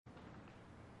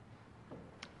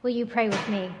Will you pray with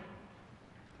me?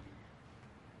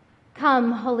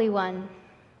 Come, Holy One,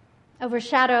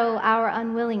 overshadow our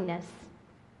unwillingness.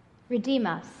 Redeem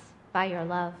us by your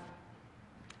love.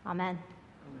 Amen.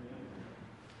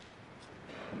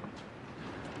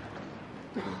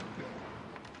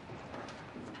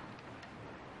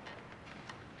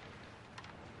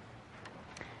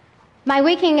 My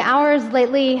waking hours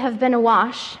lately have been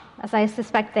awash, as I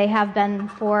suspect they have been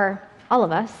for all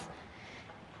of us,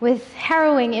 with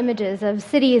harrowing images of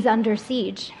cities under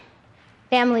siege,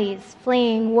 families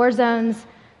fleeing war zones,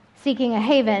 seeking a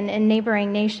haven in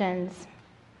neighboring nations,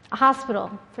 a hospital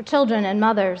for children and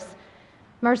mothers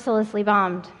mercilessly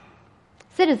bombed,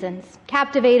 citizens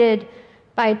captivated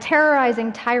by a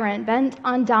terrorizing tyrant bent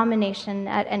on domination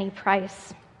at any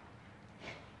price.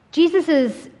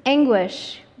 Jesus'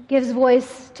 anguish gives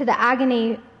voice to the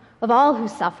agony of all who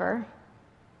suffer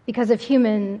because of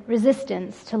human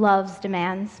resistance to love's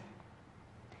demands.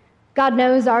 God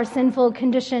knows our sinful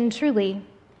condition truly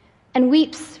and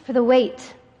weeps for the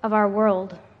weight of our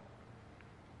world.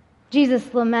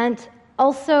 Jesus' lament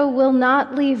also will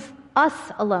not leave us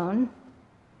alone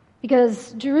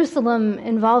because Jerusalem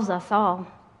involves us all.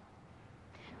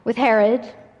 With Herod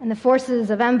and the forces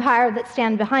of empire that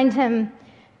stand behind him,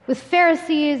 with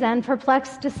Pharisees and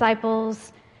perplexed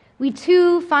disciples, we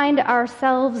too find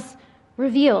ourselves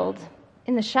revealed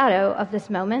in the shadow of this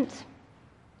moment,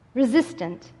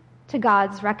 resistant to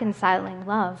God's reconciling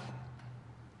love.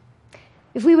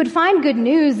 If we would find good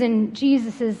news in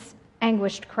Jesus'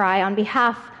 anguished cry on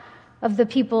behalf of the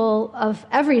people of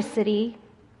every city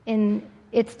in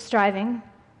its striving,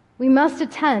 we must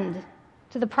attend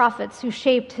to the prophets who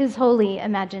shaped his holy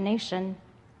imagination.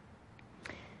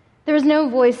 There is no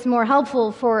voice more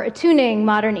helpful for attuning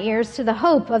modern ears to the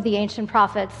hope of the ancient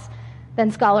prophets than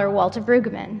scholar Walter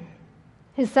Brueggemann.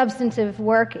 His substantive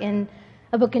work in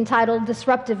a book entitled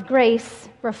Disruptive Grace,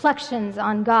 Reflections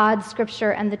on God,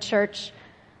 Scripture, and the Church,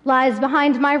 lies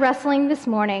behind my wrestling this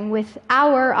morning with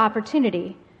our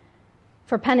opportunity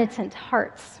for penitent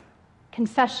hearts,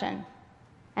 confession,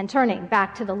 and turning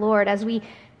back to the Lord as we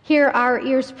hear our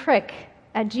ears prick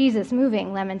at Jesus'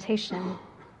 moving lamentation.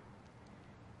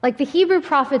 Like the Hebrew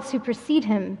prophets who precede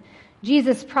him,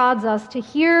 Jesus prods us to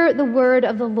hear the word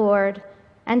of the Lord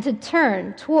and to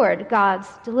turn toward God's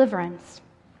deliverance.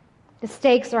 The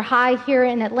stakes are high here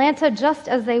in Atlanta, just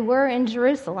as they were in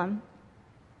Jerusalem.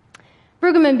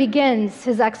 Brueggemann begins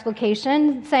his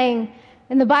explication saying,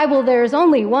 in the Bible there is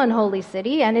only one holy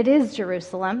city, and it is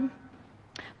Jerusalem.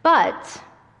 But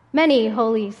many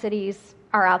holy cities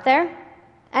are out there,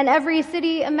 and every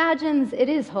city imagines it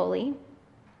is holy.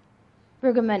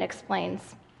 Brueggemann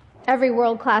explains, every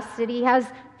world-class city has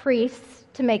priests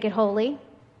to make it holy,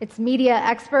 its media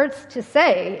experts to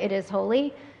say it is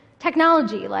holy,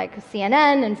 technology like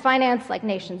CNN and finance like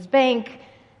Nations Bank,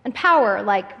 and power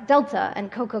like Delta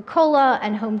and Coca-Cola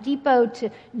and Home Depot to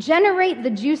generate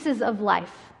the juices of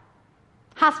life,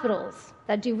 hospitals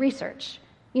that do research,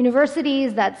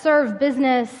 universities that serve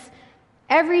business.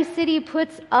 Every city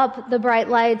puts up the bright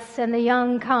lights and the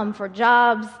young come for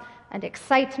jobs and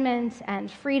excitement and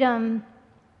freedom.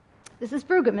 This is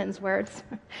Brueggemann's words,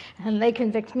 and they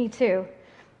convict me too.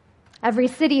 Every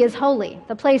city is holy,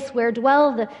 the place where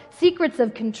dwell the secrets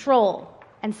of control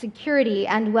and security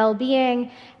and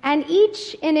well-being, and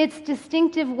each in its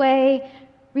distinctive way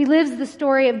relives the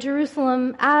story of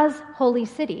Jerusalem as holy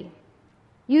city,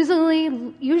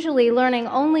 usually learning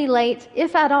only late,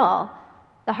 if at all,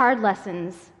 the hard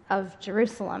lessons of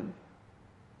Jerusalem.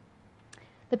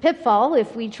 The pitfall,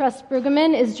 if we trust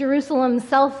Brueggemann, is Jerusalem's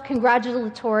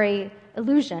self-congratulatory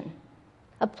illusion,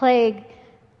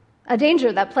 a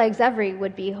danger that plagues every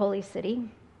would-be holy city.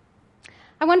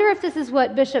 I wonder if this is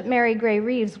what Bishop Mary Gray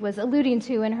Reeves was alluding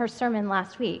to in her sermon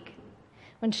last week,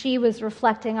 when she was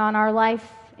reflecting on our life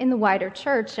in the wider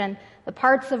church and the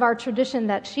parts of our tradition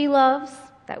that she loves,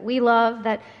 that we love,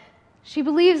 that she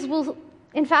believes will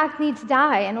in fact need to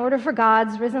die in order for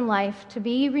God's risen life to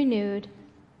be renewed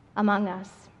among us.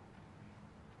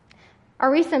 Our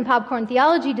recent popcorn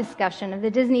theology discussion of the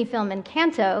Disney film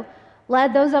Encanto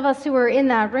led those of us who were in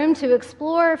that room to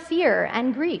explore fear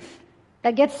and grief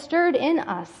that gets stirred in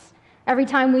us every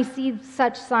time we see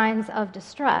such signs of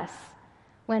distress,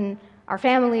 when our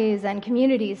families and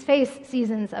communities face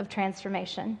seasons of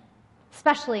transformation,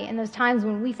 especially in those times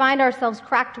when we find ourselves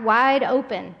cracked wide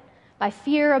open by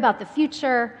fear about the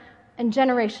future and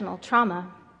generational trauma.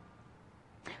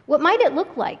 What might it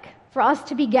look like for us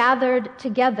to be gathered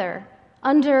together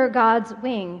under God's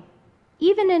wing,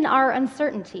 even in our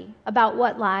uncertainty about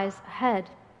what lies ahead?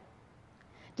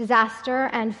 Disaster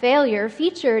and failure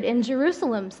featured in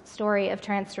Jerusalem's story of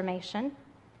transformation,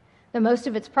 Though most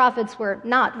of its prophets were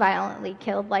not violently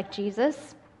killed like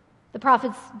Jesus, the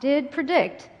prophets did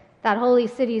predict that holy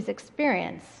city's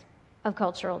experience of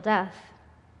cultural death.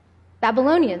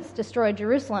 Babylonians destroyed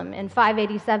Jerusalem in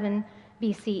 587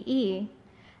 BCE,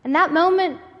 and that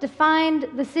moment defined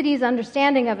the city's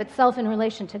understanding of itself in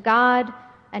relation to God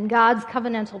and God's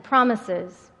covenantal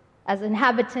promises, as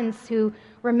inhabitants who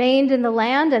remained in the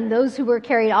land and those who were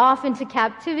carried off into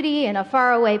captivity in a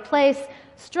faraway place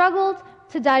struggled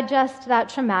to digest that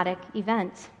traumatic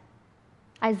event.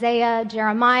 Isaiah,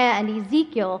 Jeremiah, and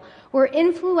Ezekiel were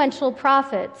influential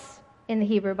prophets in the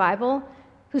Hebrew Bible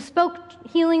who spoke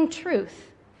healing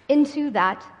truth into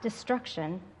that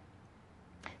destruction.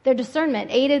 Their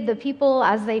discernment aided the people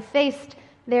as they faced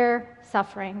their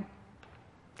suffering.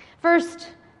 First,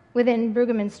 within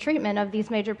Brueggemann's treatment of these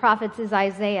major prophets is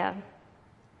Isaiah.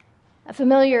 A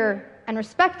familiar and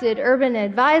respected urban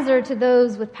advisor to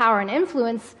those with power and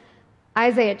influence,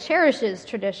 Isaiah cherishes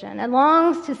tradition and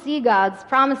longs to see God's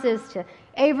promises to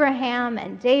Abraham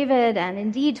and David and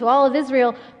indeed to all of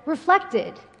Israel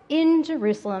reflected in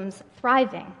Jerusalem's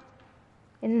thriving.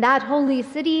 In that holy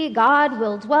city, God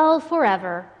will dwell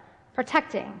forever,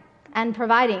 protecting and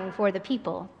providing for the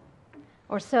people.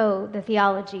 Or so the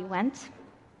theology went.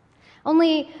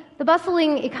 Only the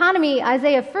bustling economy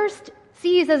Isaiah first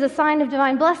sees as a sign of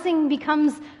divine blessing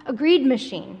becomes a greed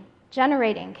machine,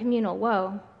 generating communal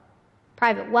woe.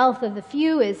 Private wealth of the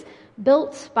few is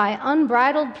built by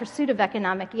unbridled pursuit of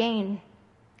economic gain.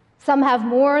 Some have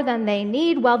more than they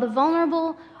need, while the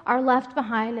vulnerable are left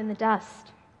behind in the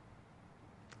dust.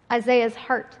 Isaiah's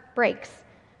heart breaks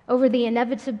over the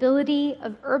inevitability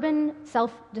of urban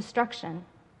self-destruction.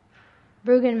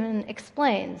 Brueggemann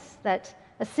explains that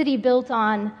a city built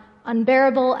on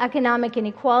unbearable economic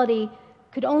inequality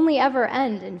could only ever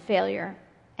end in failure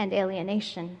and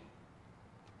alienation.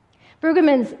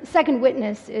 Brueggemann's second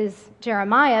witness is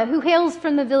Jeremiah, who hails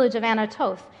from the village of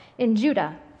Anatoth in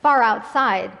Judah, far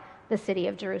outside the city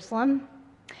of Jerusalem.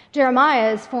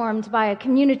 Jeremiah is formed by a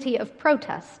community of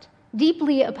protest,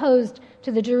 deeply opposed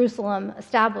to the Jerusalem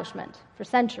establishment for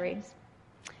centuries.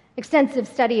 Extensive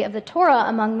study of the Torah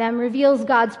among them reveals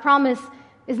God's promise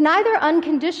is neither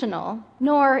unconditional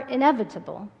nor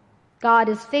inevitable. God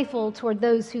is faithful toward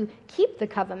those who keep the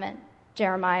covenant,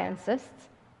 Jeremiah insists.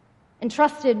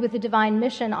 Entrusted with the divine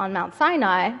mission on Mount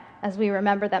Sinai, as we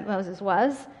remember that Moses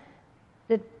was,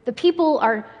 the people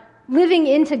are living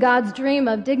into God's dream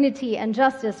of dignity and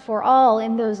justice for all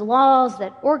in those laws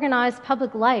that organize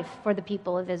public life for the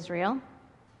people of Israel.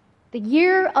 The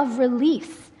year of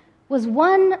release was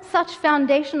one such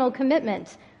foundational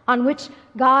commitment on which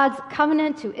God's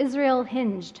covenant to Israel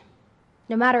hinged.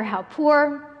 No matter how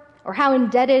poor or how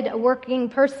indebted a working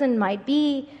person might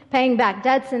be, paying back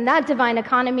debts in that divine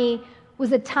economy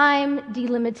was a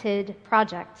time-delimited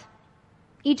project.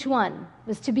 Each one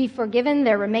was to be forgiven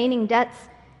their remaining debts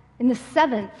in the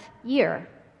 7th year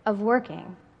of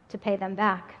working to pay them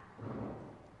back.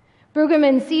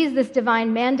 Brueggemann sees this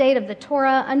divine mandate of the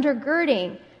Torah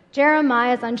undergirding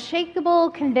Jeremiah's unshakable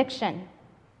conviction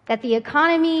that the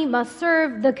economy must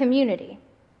serve the community,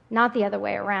 not the other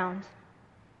way around.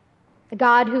 The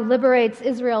God who liberates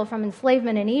Israel from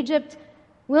enslavement in Egypt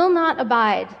will not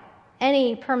abide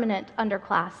any permanent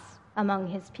underclass among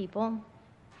his people.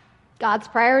 God's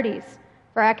priorities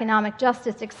for economic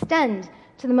justice extend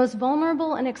to the most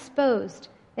vulnerable and exposed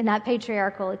in that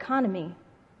patriarchal economy,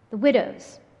 the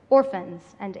widows, orphans,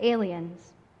 and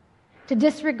aliens. To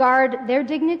disregard their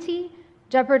dignity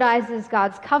jeopardizes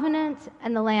God's covenant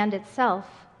and the land itself.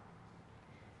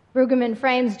 Brueggemann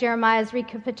frames Jeremiah's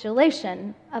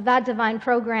recapitulation of that divine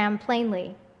program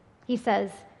plainly. He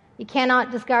says, "You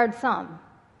cannot discard some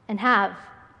and have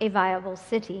a viable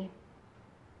city."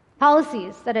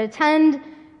 Policies that attend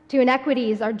to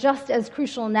inequities are just as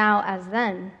crucial now as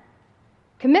then.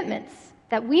 Commitments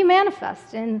that we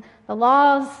manifest in the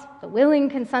laws, the willing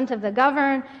consent of the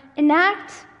governed,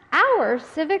 enact our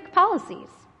civic policies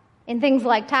in things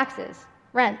like taxes,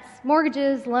 rents,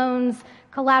 mortgages, loans,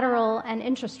 collateral, and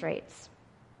interest rates.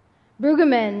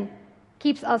 Brueggemann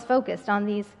keeps us focused on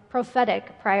these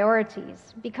prophetic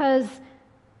priorities because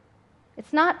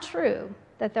it's not true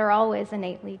that they're always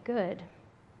innately good.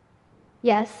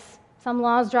 Yes, some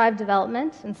laws drive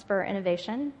development and spur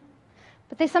innovation,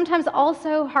 but they sometimes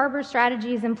also harbor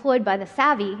strategies employed by the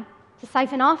savvy to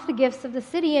siphon off the gifts of the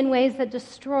city in ways that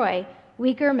destroy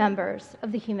weaker members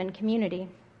of the human community.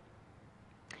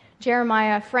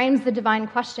 Jeremiah frames the divine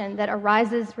question that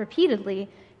arises repeatedly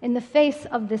in the face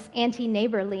of this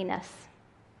anti-neighborliness.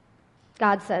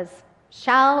 God says,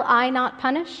 "Shall I not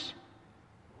punish?"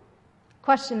 A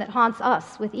question that haunts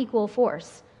us with equal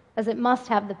force, as it must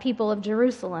have the people of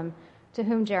Jerusalem to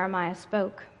whom Jeremiah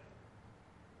spoke.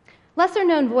 Lesser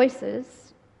known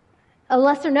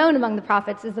among the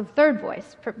prophets is the third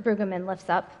voice Brueggemann lifts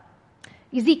up.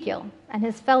 Ezekiel and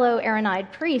his fellow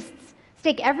Aaronide priests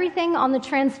stake everything on the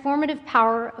transformative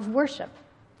power of worship,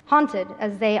 haunted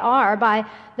as they are by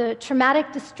the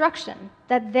traumatic destruction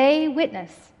that they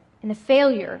witness in the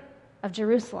failure of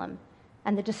Jerusalem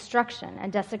and the destruction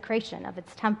and desecration of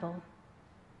its temple.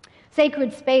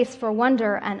 Sacred space for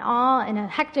wonder and awe in a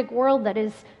hectic world that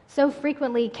is so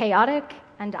frequently chaotic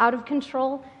and out of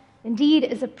control, indeed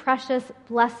is a precious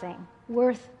blessing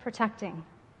worth protecting.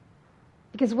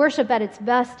 Because worship at its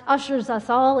best ushers us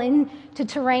all into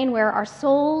terrain where our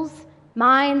souls,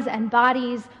 minds, and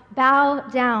bodies bow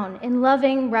down in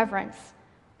loving reverence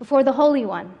before the Holy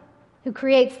One who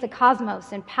creates the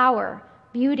cosmos in power,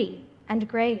 beauty, and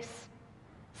grace.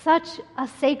 Such a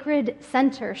sacred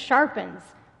center sharpens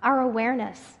our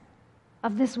awareness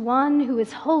of this one who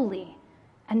is holy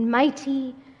and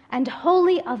mighty and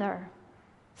wholly other,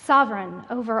 sovereign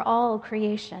over all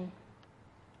creation.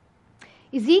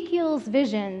 Ezekiel's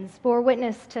visions bore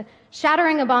witness to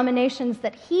shattering abominations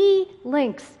that he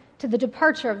links to the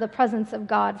departure of the presence of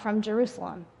God from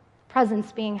Jerusalem,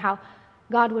 presence being how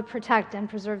God would protect and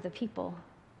preserve the people.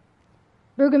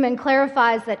 Brueggemann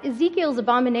clarifies that Ezekiel's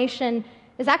abomination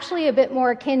is actually a bit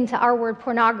more akin to our word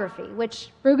pornography, which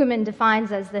Brueggemann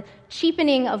defines as the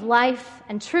cheapening of life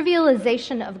and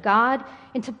trivialization of God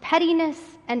into pettiness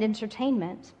and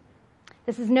entertainment.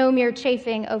 This is no mere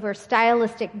chafing over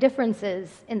stylistic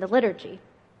differences in the liturgy.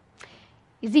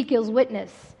 Ezekiel's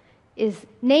witness is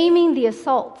naming the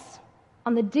assaults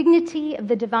on the dignity of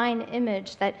the divine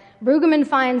image that Brueggemann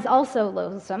finds also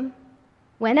loathsome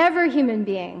whenever human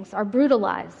beings are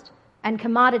brutalized and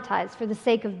commoditized for the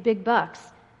sake of big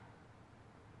bucks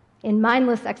in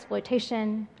mindless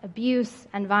exploitation, abuse,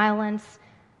 and violence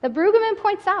that Brueggemann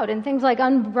points out in things like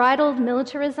unbridled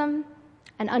militarism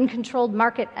and uncontrolled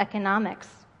market economics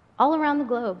all around the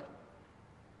globe.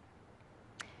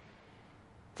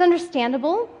 It's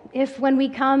understandable if when we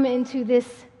come into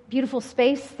this beautiful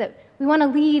space that we want to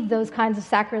leave those kinds of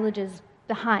sacrileges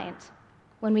behind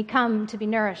when we come to be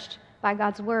nourished by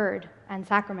God's word and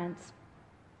sacraments.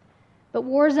 But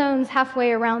war zones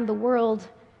halfway around the world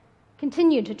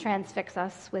continue to transfix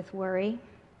us with worry.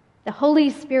 The Holy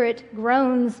Spirit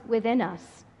groans within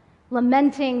us,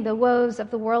 lamenting the woes of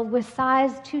the world with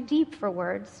sighs too deep for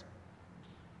words.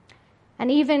 And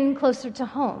even closer to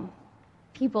home,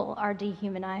 people are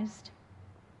dehumanized.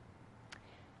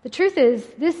 The truth is,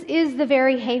 this is the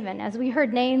very haven, as we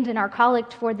heard named in our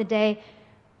collect for the day,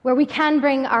 where we can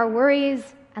bring our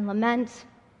worries and lament,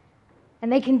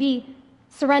 and they can be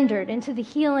surrendered into the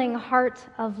healing heart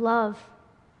of love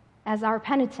as our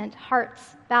penitent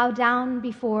hearts bow down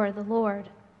before the Lord.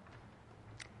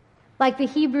 Like the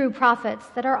Hebrew prophets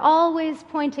that are always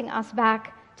pointing us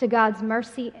back to God's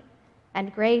mercy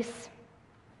and grace,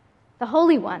 the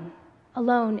Holy One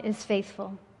alone is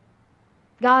faithful.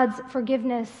 God's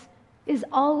forgiveness is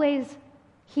always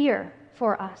here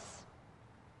for us.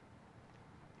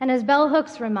 And as Bell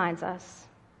Hooks reminds us,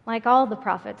 like all the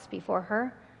prophets before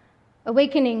her,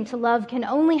 awakening to love can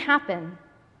only happen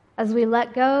as we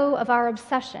let go of our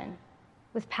obsession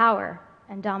with power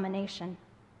and domination.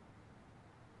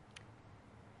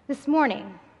 This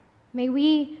morning, may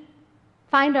we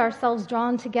find ourselves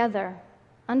drawn together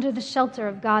under the shelter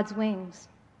of God's wings,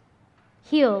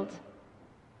 healed,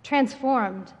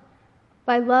 transformed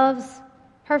by love's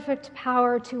perfect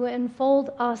power to enfold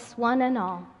us, one and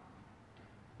all,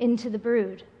 into the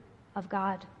brood of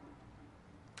God.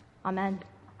 Amen.